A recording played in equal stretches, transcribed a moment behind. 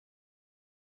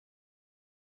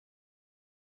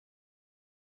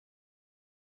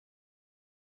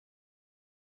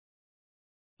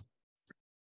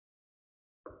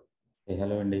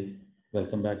Hello అండి,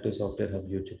 welcome back to software hub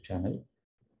YouTube channel.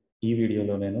 ఈ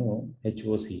వీడియోలో నేను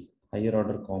హెచ్ఓసి higher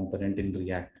order component in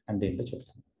react అంటే ఏంటో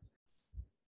చెప్తాను.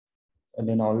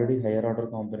 నేను ఆల్రెడీ హయ్యర్ ఆర్డర్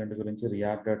కాంపోనెంట్ గురించి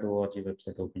react.org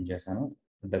వెబ్సైట్ ఓపెన్ చేశాను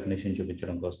డెఫినేషన్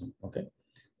చూపించడం కోసం. ఓకే,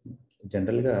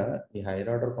 జనరల్గా ఈ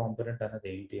హయ్యర్ ఆర్డర్ కాంపోనెంట్ అనేది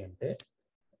ఏంటి అంటే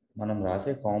మనం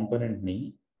రాసే కాంపోనెంట్ని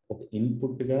ఒక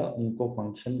ఇన్పుట్గా ఇంకో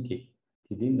ఫంక్షన్కి,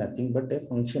 ఇది నథింగ్ బట్ ఏ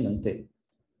ఫంక్షన్ అంతే.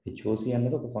 హెచ్ఓసి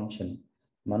అనేది ఒక ఫంక్షన్.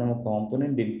 మనం ఒక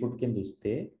కాంపోనెంట్ ఇన్పుట్ కింద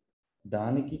ఇస్తే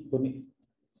దానికి కొన్ని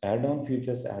యాడ్ ఆన్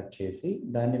ఫ్యూచర్స్ యాడ్ చేసి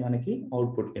దాన్ని మనకి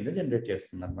అవుట్పుట్ కింద జనరేట్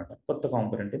చేస్తుంది అనమాట. కొత్త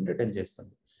కాంపోనెంట్ని రిటర్న్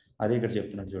చేస్తుంది. అదే ఇక్కడ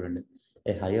చెప్తున్నట్టు చూడండి,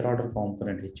 ఏ hire order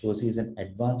component హెచ్ఓసి is an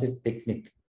advanced technique.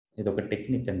 ఇది ఒక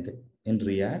టెక్నిక్ అంతే in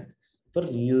react for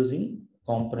reusing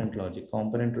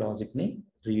component లాజిక్ని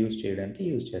reuse చేయడానికి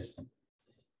యూజ్ చేస్తాం.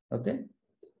 Okay,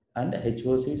 and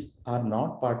హెచ్ఓసిస్ are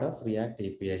not part of react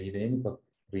API. ఇదేమి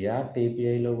రియాక్ట్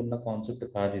ఏపీఐలో ఉన్న కాన్సెప్ట్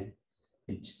కాదు ఇది.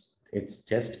 ఇట్స్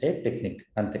జస్ట్ ఏ టెక్నిక్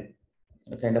అంతే,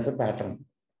 kind of a pattern.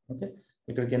 Okay,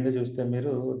 ఇక్కడ కింద చూస్తే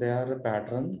మీరు they are a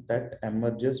pattern that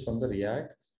emerges from the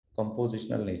react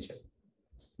compositional nature.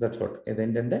 That's what.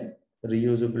 ఇదేంటంటే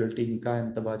రీయూజబిలిటీ ఇంకా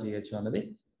ఎంత బాగా చేయొచ్చు అన్నది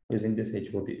యూజింగ్ దిస్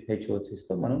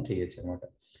హెచ్ఓసిస్తో మనం చేయొచ్చు అనమాట.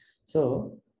 సో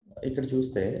ఇక్కడ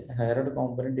చూస్తే hire order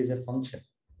component is a function.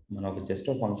 మనం ఒక జస్ట్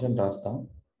ఒక ఫంక్షన్ రాస్తాం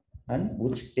and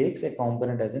which takes A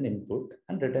component as an input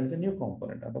and returns a new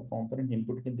component. అంటే కాంపోనెంట్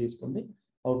ఇన్పుట్ కింద తీసుకుంది,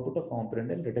 అవుట్పుట్ ఒక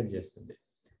కాంపోనెంట్ అని రిటర్న్ చేస్తుంది.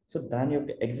 సో దాని యొక్క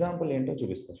ఎగ్జాంపుల్ ఏంటో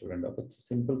చూపిస్తాను చూడండి. ఒక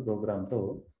సింపుల్ ప్రోగ్రామ్తో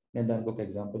నేను దానికి ఒక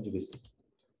ఎగ్జాంపుల్ చూపిస్తాను.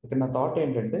 ఇక్కడ నా థాట్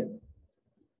ఏంటంటే,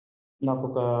 నాకు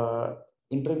ఒక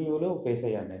ఇంటర్వ్యూలో ఫేస్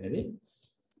అయ్యాను నేను. ఇది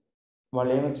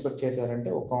వాళ్ళు ఏం ఎక్స్పెక్ట్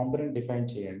చేశారంటే ఒక కాంపోనెంట్ డిఫైన్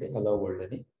చేయండి హలో వరల్డ్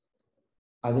అని.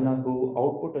 అది నాకు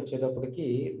అవుట్పుట్ వచ్చేటప్పటికి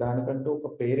దానికంటూ ఒక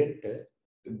పేరెంట్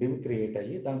డివ్ క్రియేట్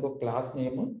అయ్యి దానికి ఒక క్లాస్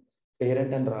నేమ్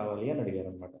పేరెంట్ అని రావాలి అని అడిగారు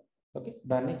అనమాట. ఓకే,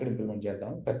 దాన్ని ఇక్కడ ఇంప్లిమెంట్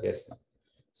చేద్దామని ట్రై చేస్తున్నాను.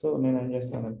 సో నేను ఏం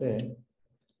చేస్తానంటే,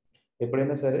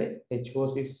 ఎప్పుడైనా సరే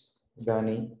హెచ్ఓసిస్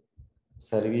కానీ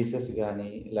సర్వీసెస్ కానీ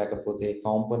లేకపోతే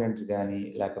కాంపోనెంట్స్ కానీ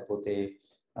లేకపోతే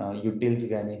యూటిల్స్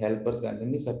కానీ హెల్పర్స్ కానీ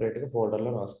అన్ని సపరేట్గా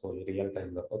ఫోల్డర్లో రాసుకోవాలి రియల్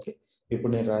టైంలో. ఓకే,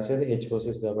 ఇప్పుడు నేను రాసేది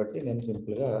హెచ్ఓసిస్ కాబట్టి నేను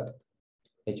సింపుల్గా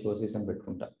హెచ్ఓసిస్ అని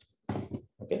పెట్టుకుంటాను.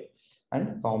 ఓకే, అండ్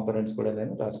కాంపోనెంట్స్ కూడా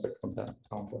నేను రాసి పెట్టుకుంటాను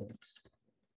కాంపోనెంట్స్.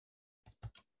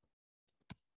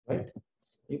 రైట్,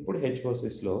 ఇప్పుడు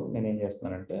హెచ్ఓసిస్లో నేను ఏం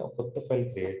చేస్తున్నానంటే ఒక కొత్త ఫైల్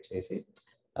క్రియేట్ చేసి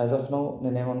as of now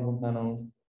నేనేమనుకుంటున్నాను,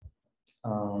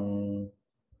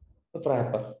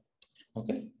 wrapper.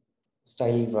 Okay,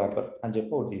 style wrapper అని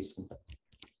చెప్పి ఒకటి తీసుకుంటాను.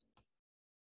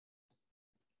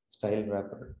 Style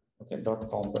wrapper okay dot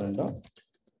component dot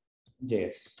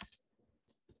JS.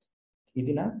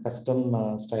 ఇది నా కస్టమ్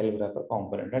స్టైల్ ర్యాపర్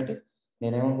కాంపోనెంట్. అంటే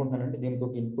నేనేమనుకుంటున్నానంటే దీనికి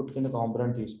ఒక ఇన్పుట్ కింద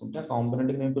కాంపోనెంట్ తీసుకుంటే ఆ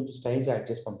కాంపోనెంట్కి నేను కొంచెం స్టైల్స్ యాడ్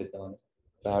చేసి పంపిద్దామని,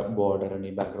 బోర్డర్ అని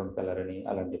బ్యాక్గ్రౌండ్ కలర్ అని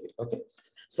అలాంటివి. ఓకే,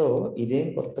 సో ఇదేం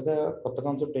కొత్త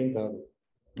కాన్సెప్ట్ ఏం కాదు.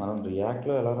 మనం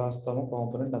రియాక్ట్లో ఎలా రాస్తామో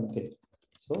కాంపోనెంట్ అంతే.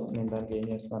 సో నేను దానికి ఏం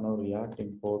చేస్తాను, react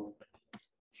import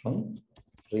from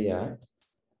react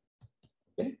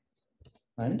okay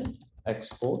and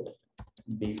export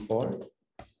default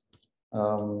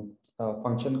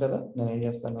function కదా. నేను ఏం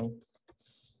చేస్తాను,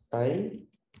 స్టైల్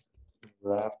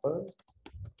ర్యాపర్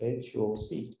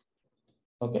హెచ్ఓసి.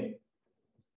 ఓకే,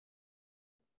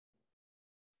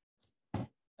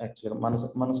 యాక్చువల్గా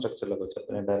మన స్ట్రక్చర్లోకి వచ్చారు.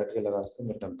 నేను డైరెక్ట్గా ఇలా రాస్తే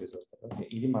మీరు కన్ఫ్యూజ్ అవుతారు. ఓకే,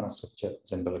 ఇది మన స్ట్రక్చర్.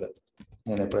 జనరల్గా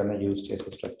నేను ఎప్పుడైనా యూజ్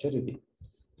చేసే స్ట్రక్చర్ ఇది.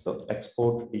 So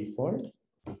export default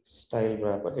style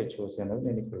wrapper హెచ్ఓసి అనేది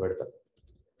నేను ఇక్కడ పెడతాను.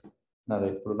 నాది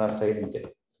ఎప్పుడు నా స్టైల్ ఇంతే.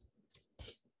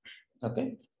 Okay,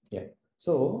 yeah.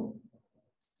 సో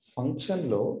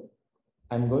ఫంక్షన్లో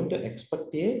I'm going to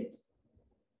expect A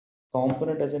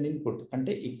component as an input.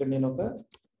 అంటే ఇక్కడ నేను ఒక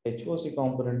హెచ్ఓసి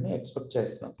కాంపోనెంట్ని ఎక్స్పెక్ట్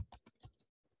చేస్తున్నాను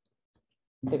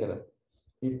అంతే కదా.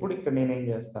 ఇప్పుడు ఇక్కడ నేను ఏం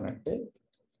చేస్తానంటే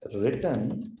రిటర్న్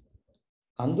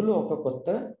అందులో ఒక కొత్త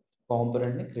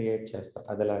కాంపోనెంట్ని క్రియేట్ చేస్తాను.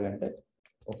 అది ఎలాగంటే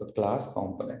ఒక class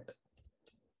component.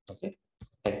 Okay,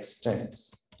 extends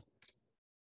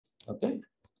okay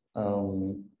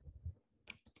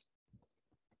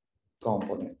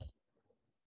component.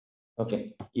 Okay,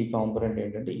 ఈ కాంపోనెంట్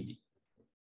ఏంటంటే ఇది,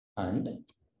 అండ్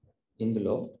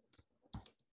ఇందులో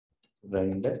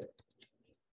render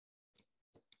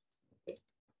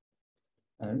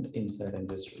and inside I'm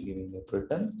just giving a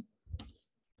return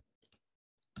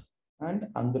and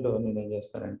అందులో నేను ఏం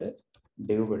చేస్తానంటే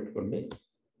div పెట్టుకోండి.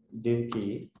 div కి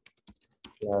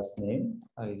class name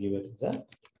I give it as a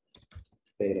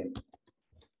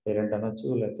parent అనొచ్చు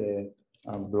లేకపోతే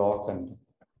బ్లాక్ అంటే.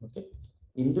 ఓకే,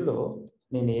 ఇందులో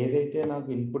నేను ఏదైతే నాకు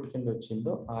ఇన్పుట్ కింద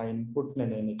వచ్చిందో ఆ ఇన్పుట్ని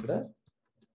నేను ఇక్కడ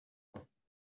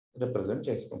రిప్రజెంట్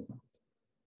చేసుకుంటున్నాను.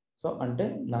 సో అంటే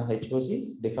నా హెచ్ఓసి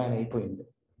డిఫైన్ అయిపోయింది.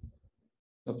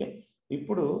 ఓకే,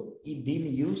 ఇప్పుడు ఈ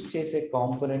దీన్ని యూజ్ చేసే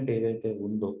కాంపోనెంట్ ఏదైతే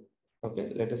ఉందో, okay,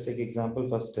 let us take example.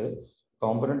 First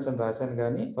components అని రాశాను,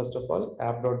 కానీ first of all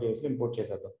app dot జేఎస్లో import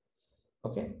చేసేద్దాం.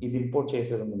 ఓకే, ఇది ఇంపోర్ట్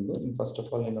చేసేది ముందు ఫస్ట్ ఆఫ్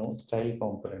ఆల్ నేను స్టైల్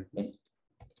కాంపోనెంట్ని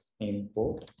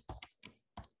ఇంపోర్ట్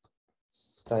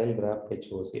స్టైల్ గ్రాఫ్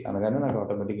హెచ్ఓసి అనగానే నాకు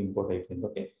ఆటోమేటిక్ ఇంపోర్ట్ అయిపోయింది.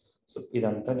 ఓకే, సో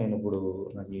ఇదంతా నేను ఇప్పుడు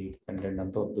నాకు ఈ కంటెంట్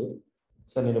అంతా వద్దు.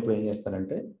 సో నేను ఇప్పుడు ఏం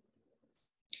చేస్తానంటే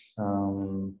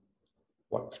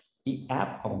వాట్ ఈ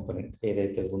యాప్ కాంపోనెంట్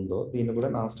ఏదైతే ఉందో దీన్ని కూడా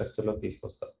నా స్ట్రక్చర్లో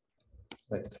తీసుకొస్తాను.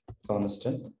 Like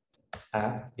constant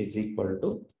app is equal to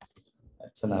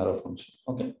it's an ఆరో ఫంక్షన్.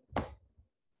 ఓకే,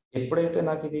 ఎప్పుడైతే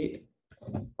నాకు ఇది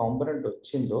కాంపోనెంట్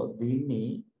వచ్చిందో దీన్ని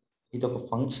ఇది ఒక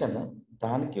ఫంక్షన్,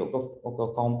 దానికి ఒక ఒక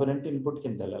కాంపోనెంట్ ఇన్పుట్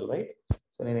కింద వెళ్ళాలి, రైట్?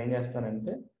 సో నేను ఏం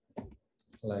చేస్తానంటే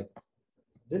like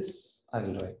this I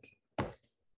will write.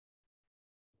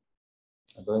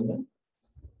 అర్థమైందా?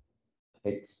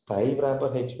 స్టైల్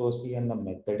వ్రాపర్ హెచ్ఓసి అన్న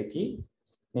మెథడ్కి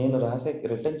నేను రాసే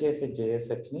రిటర్న్ చేసే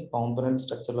జేఎస్ఎక్స్ని కాంపోనెంట్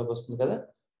స్ట్రక్చర్లోకి వస్తుంది కదా,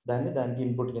 దానికి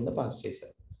ఇన్పుట్ కింద పాస్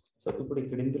చేశారు. సో ఇప్పుడు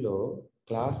ఇక్కడ ఇందులో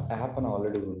క్లాస్ యాప్ అని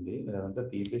ఆల్రెడీ ఉంది, నేను అదంతా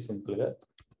తీసి సింపుల్గా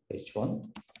h1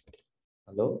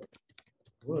 హలో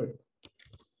వర్డ్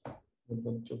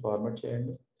కొంచెం ఫార్మాట్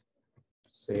చేయండి,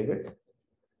 సేవ్ ఇట్,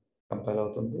 కంపైల్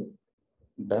అవుతుంది,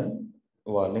 డన్.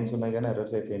 వార్నింగ్స్ ఉన్నాయి కానీ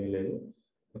ఎర్రర్స్ అయితే ఏమీ లేదు.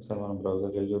 ఒకసారి మనం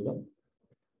బ్రౌజర్కి వెళ్ళి చూద్దాం.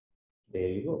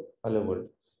 There you go, hello world.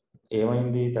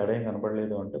 ఏమైంది, తేడా ఏం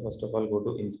కనపడలేదు అంటే first of all go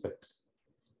to inspect.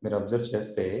 మీరు అబ్జర్వ్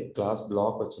చేస్తే క్లాస్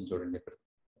బ్లాక్ వచ్చింది చూడండి ఇక్కడ.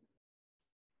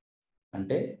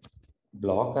 అంటే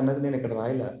బ్లాక్ అన్నది నేను ఇక్కడ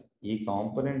రాయలే, ఈ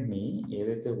కాంపోనెంట్ని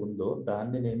ఏదైతే ఉందో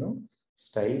దాన్ని నేను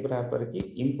స్టైల్ వ్రాపర్కి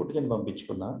ఇన్పుట్ కింద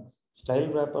పంపించుకున్నా. స్టైల్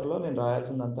వ్రాపర్లో నేను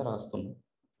రాయాల్సిందంతా రాసుకున్నాను,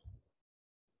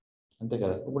 అంతే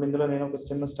కదా. ఇప్పుడు ఇందులో నేను ఒక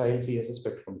చిన్న స్టైల్ సిఎస్ఎస్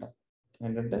పెట్టుకుంటా,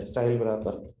 ఏంటంటే style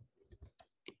wrapper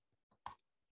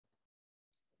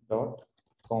dot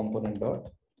component dot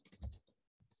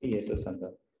CSS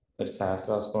అంటారు. మీరు సాస్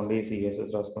రాసుకోండి,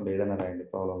 సిఎస్ఎస్ రాసుకోండి, ఏదైనా రాయండి,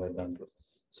 ప్రాబ్లం లేదు దాంట్లో.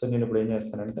 సో నేను ఇప్పుడు ఏం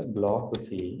చేస్తానంటే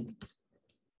బ్లాక్కి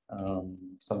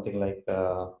సంథింగ్ లైక్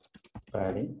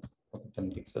ప్యాడింగ్ ఒక 10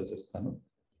 పిక్సెల్స్ ఇస్తాను.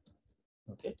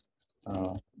 Okay,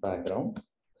 background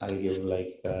I give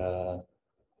like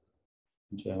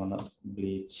కొంచెం ఏమన్నా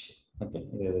బ్లీచ్. ఓకే,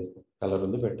 ఇదే కలర్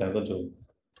ఉంది పెట్టాను, కొంచెం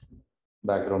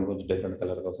బ్యాక్గ్రౌండ్ కొంచెం డిఫరెంట్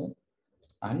కలర్ కోసం.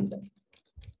 అండ్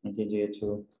ఇంకేం చేయొచ్చు,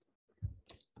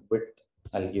 with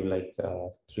I give like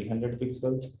 300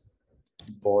 pixels.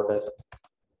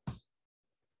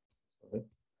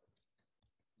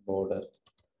 border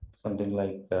something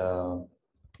like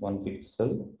 1 pixel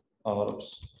or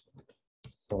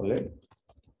solid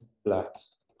black,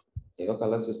 ఏదో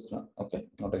కలర్స్ ఇస్తున్నా. Okay,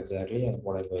 not exactly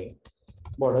what I going.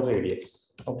 Border radius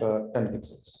ఒక 10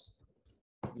 పిక్సెల్స్.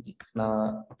 ఇది నా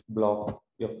బ్లాక్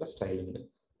యొక్క స్టైలింగ్.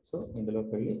 సో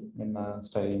ఇందులోకి వెళ్ళి నేను నా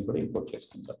స్టైలింగ్ కూడా ఇంపోర్ట్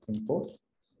చేసుకుంటాను. Import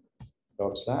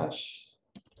dot slash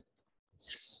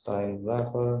style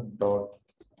wrapper dot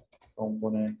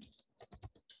component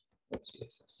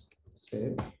css.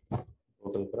 Save,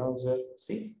 Google browser.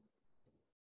 C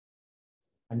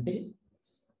అంటే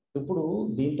ఇప్పుడు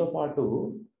దీంతో పాటు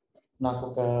నాకు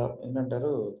ఒక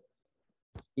ఏంటంటారు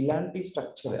ఇలాంటి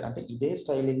స్ట్రక్చర్, అంటే ఇదే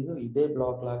స్టైలింగ్ ఇదే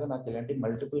బ్లాక్ లాగా నాకు ఇలాంటి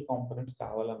మల్టిపుల్ కాంపోనెంట్స్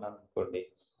కావాలన్నాను అనుకోండి.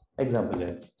 ఎగ్జాంపుల్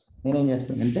చేయండి, నేనేం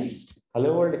చేస్తానంటే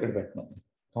హలో వరల్డ్ ఇక్కడ పెట్టను,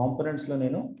 కాంపోనెంట్స్లో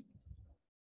నేను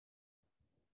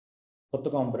కొత్త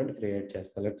కాంపోనెంట్ క్రియేట్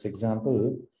చేస్తాను. లెట్స్ ఎగ్జాంపుల్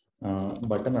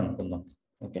బటన్ అనుకుందాం.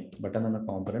 ఓకే, బటన్ అన్న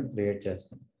కాంపోనెంట్ క్రియేట్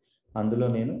చేస్తాను. అందులో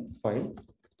నేను file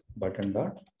button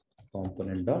dot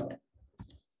component dot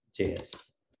JS,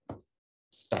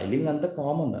 styling అంతా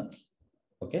కామన్.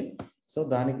 ఓకే, సో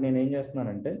దానికి నేను ఏం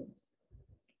చేస్తున్నానంటే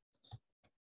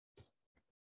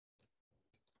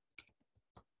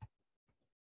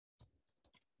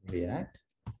రియాక్ట్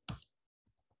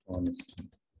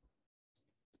కాన్స్టెంట్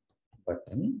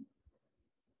బటన్,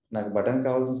 నాకు బటన్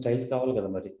కావాల్సిన స్టైల్స్ కావాలి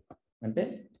కదా మరి, అంటే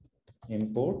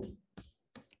ఇంపోర్ట్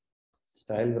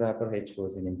స్టైల్ వ్రాపర్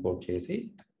హెచ్ఓసిని ఇంపోర్ట్ చేసి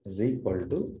is equal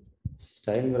to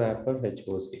style wrapper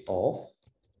హెచ్ఓసి of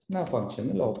నా ఫంక్షన్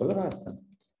లోపల రాస్తాను.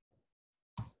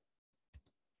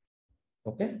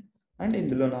 ఓకే, అండ్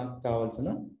ఇందులో నాకు కావాల్సిన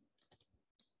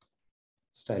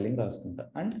స్టైలింగ్ రాసుకుంటా.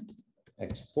 And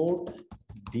export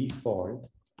default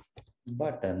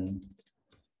button.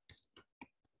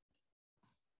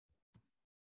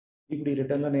 ఇప్పుడు ఈ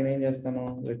రిటర్న్లో నేనేం చేస్తాను,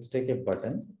 let's take a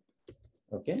button.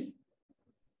 Okay,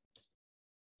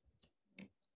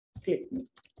 click me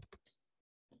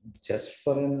just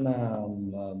for an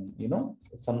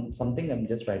something I'm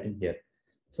just writing here.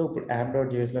 So ఇప్పుడు యాప్ డాట్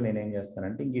జేఎస్లో నేను ఏం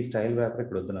చేస్తానంటే ఇంక ఈ స్టైల్ వ్రాపర్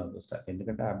ఇక్కడ వద్దు నాకు,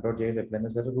 ఎందుకంటే యాప్ డాట్ జేఎస్ ఎప్పుడైనా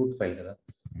సరే రూట్ ఫైల్ కదా.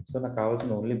 సో నాకు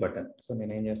కావాల్సిన ఓన్లీ బటన్. సో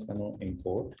నేనేం చేస్తాను,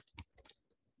 import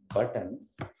button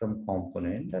from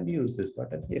component and use this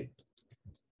button here.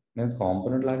 నేను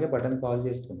కాంపోనెంట్ లాగే బటన్ కాల్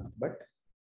చేసుకున్నా, but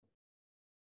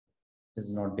is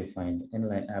not defined in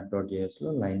line app.js లో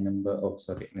లైన్ నెంబర్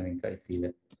సారీ నేను ఇంకా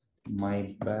తీయలేదు, my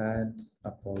bad,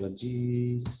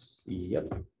 apologies.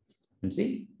 Yup, C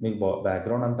మీకు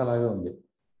బ్యాక్గ్రౌండ్ అంతా అలాగే ఉంది,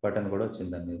 బటన్ కూడా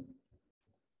వచ్చింది దాని మీద.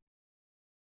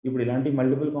 ఇప్పుడు ఇలాంటి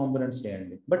మల్టిపుల్ కాంపోనెంట్స్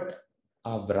చేయండి, బట్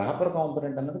ఆ వ్రాపర్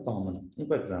కాంపోనెంట్ అన్నది కామన్.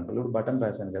 ఇంకో ఎగ్జాంపుల్, ఇప్పుడు బటన్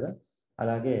రాశాను కదా,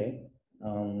 అలాగే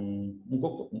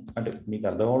ఇంకొక, అంటే మీకు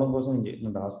అర్థం అవడం కోసం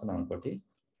నేను రాస్తున్నాను అనుకోటి,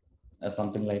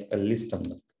 సంథింగ్ లైక్ లిస్ట్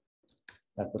అన్న,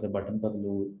 లేకపోతే బటన్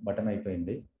బదులు బటన్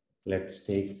అయిపోయింది, let's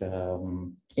take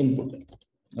input.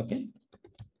 Okay,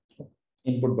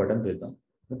 input button తీద్దాం.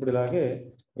 ఇప్పుడు ఇలాగే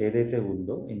ఏదైతే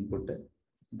ఉందో ఇన్పుట్,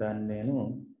 దాన్ని నేను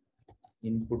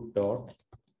input dot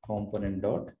component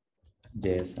dot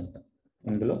JS అంట.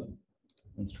 ఇందులో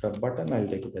instead of button I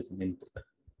take it as input.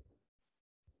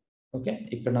 Okay,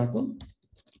 ఇక్కడ నాకు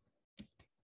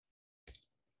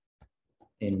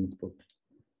ఇన్పుట్,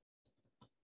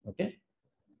 ఓకే,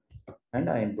 అండ్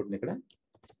ఆ ఇన్పుట్ని ఇక్కడ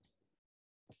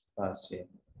పాస్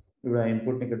చేయాలి. ఇప్పుడు ఆ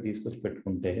ఇన్పుట్ని ఇక్కడ తీసుకొచ్చి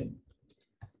పెట్టుకుంటే,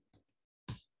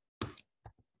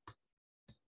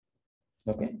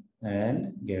 okay, and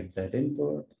get that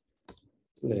input,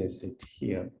 place it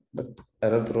here. But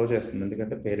error throw చేస్తుంది,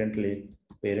 ఎందుకంటే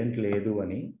పేరెంట్ లేదు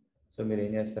అని. సో మీరు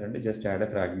ఏం చేస్తారంటే just add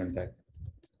a fragment tag,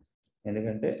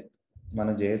 ఎందుకంటే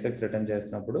మనం జేఎస్ఎక్స్ రిటర్న్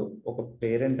చేస్తున్నప్పుడు ఒక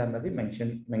పేరెంట్ అన్నది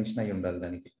మెన్షన్ అయ్యి ఉండాలి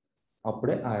దానికి,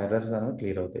 అప్పుడే ఆ ఎర్రర్స్ అనేవి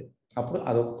క్లియర్ అవుతాయి. అప్పుడు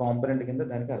అదొక కాంపోనెంట్ కింద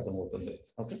దానికి అర్థమవుతుంది.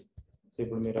 ఓకే, సో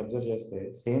ఇప్పుడు మీరు అబ్జర్వ్ చేస్తే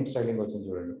సేమ్ స్టైలింగ్ వచ్చింది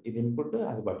చూడండి, ఇది ఇన్పుట్,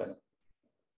 అది బటన్.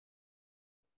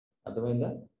 అర్థమైందా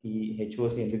ఈ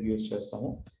హెచ్ఓసి ఎందుకు యూజ్ చేస్తాము?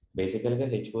 బేసికల్గా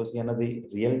హెచ్ఓసి అన్నది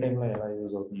రియల్ టైంలో ఎలా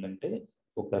యూజ్ అవుతుందంటే,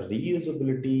 ఒక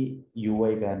రీయూజబిలిటీ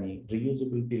యూఐ కానీ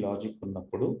రీయూజబిలిటీ లాజిక్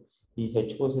ఉన్నప్పుడు ఈ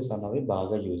హెచ్ఓసిస్ అన్నది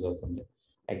బాగా యూజ్ అవుతుంది.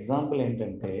 ఎగ్జాంపుల్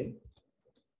ఏంటంటే,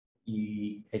 ఈ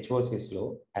హెచ్ఓసిస్లో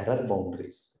ఎర్రర్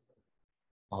బౌండరీస్,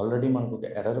 ఆల్రెడీ మనకు ఒక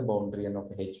ఎర్రర్ బౌండరీ అని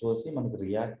ఒక హెచ్ఓసి మనకు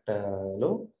రియాక్ట్లో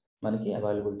మనకి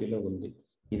అవైలబిలిటీలో ఉంది.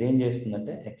 ఇదేం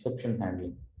చేస్తుందంటే ఎక్సెప్షన్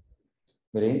హ్యాండ్లింగ్.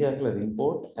 మీరు ఏం చేయట్లేదు,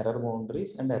 import error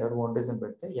boundaries and error boundaries అని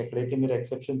పెడితే ఎక్కడైతే మీరు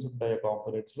ఎక్సెప్షన్స్ ఉంటాయో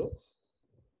కాంపోనెంట్స్లో,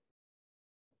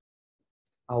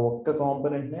 ఆ ఒక్క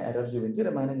కాంపోనెంట్ని ఎర్రర్ చూపించి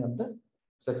రిమైనింగ్ అంతా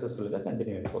సక్సెస్ఫుల్గా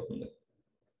కంటిన్యూ అయిపోతుంది.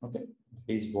 Okay,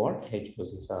 is what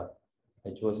హెచ్ఓసిస్ are.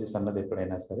 హెచ్ఓసిస్ అన్నది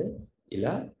ఎప్పుడైనా సరే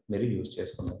ఇలా మీరు యూజ్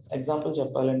చేసుకున్నారు. ఎగ్జాంపుల్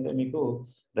చెప్పాలంటే, మీకు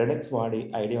రెడెక్స్ వాడి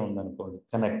ఐడియా ఉందనుకోండి,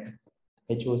 కనెక్ట్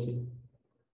హెచ్ఓసి,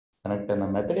 కనెక్ట్ అన్న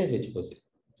మెథడే హెచ్ఓసి.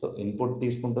 సో ఇన్పుట్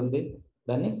తీసుకుంటుంది,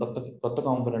 దాన్ని కొత్త కొత్త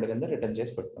కాంపోనెంట్ కింద రిటర్న్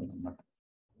చేసి పెడుతుంది అనమాట.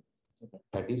 Okay,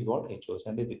 that is what హెచ్ఓసి.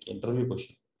 అంటే ఇది ఇంటర్వ్యూ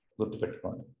క్వశ్చన్,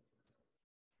 గుర్తుపెట్టుకోండి.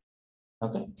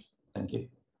 Okay, thank you.